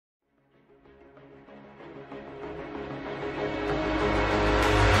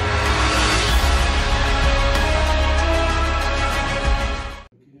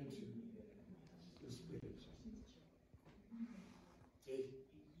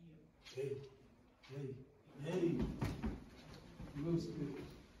Hey, hey, hey. No spirit.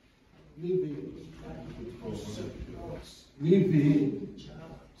 Leave him. Leave him.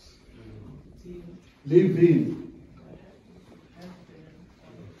 Leave him.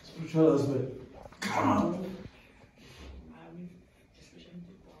 Spiritual husband. Come on.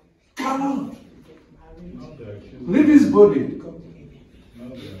 Come on. Leave his body.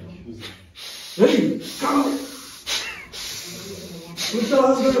 Hey, come on. Spiritual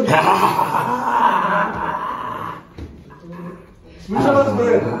husband. Spiritual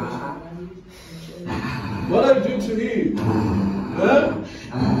husband. What are you doing to him? Huh?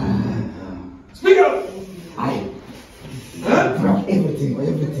 Speak up. I broke everything. I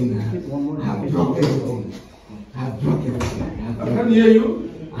broke everything. I can't hear you.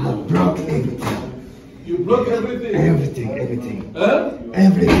 I broke everything. You broke everything. Everything. Huh?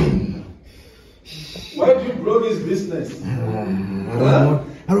 Everything. Why do you broke his business?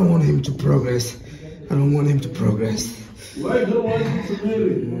 I don't want him to progress. Why you don't want him to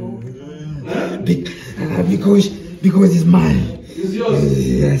marry? Huh? Because it's mine. It's yours.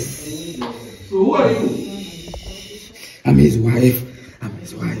 Yes. So who are you? I'm his wife.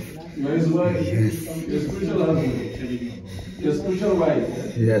 You are his wife? Yes. Your spiritual husband? Your spiritual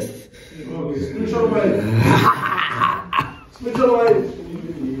wife? Yes. Oh, spiritual wife? Spiritual wife?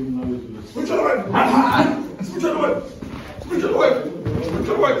 Spiritual wife? Spiritual wife? Spiritual wife?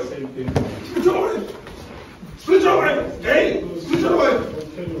 Spiritual wife? Spiritual wife? Spiritual wife? Hey! Spiritual wife?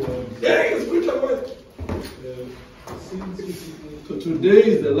 Hey! Spiritual wife? So today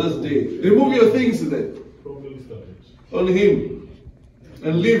is the last day. Remove your things then. On him.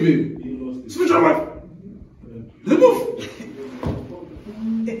 And leave him. Spiritual wife. Remove.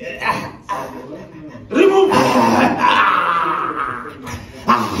 Remove.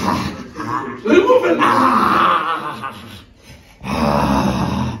 Remove it.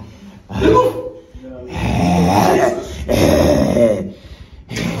 Remove.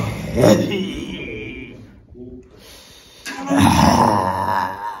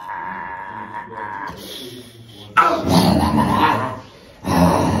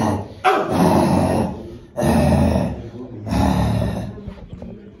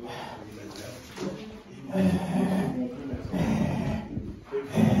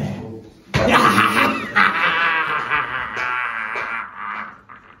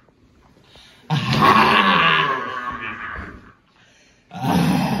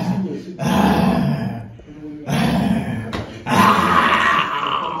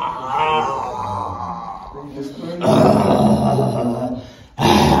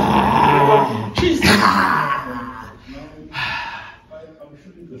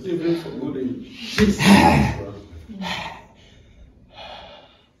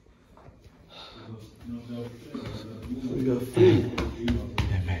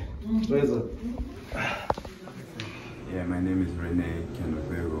 Yeah, my name is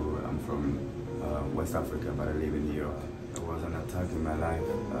I'm from West Africa, but I live in Europe. There was an attack in my life,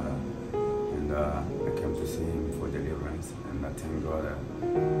 and I came to see him for deliverance, and I thank God I've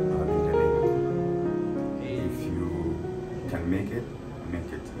been delivered. If you can make it,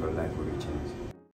 your life will be changed.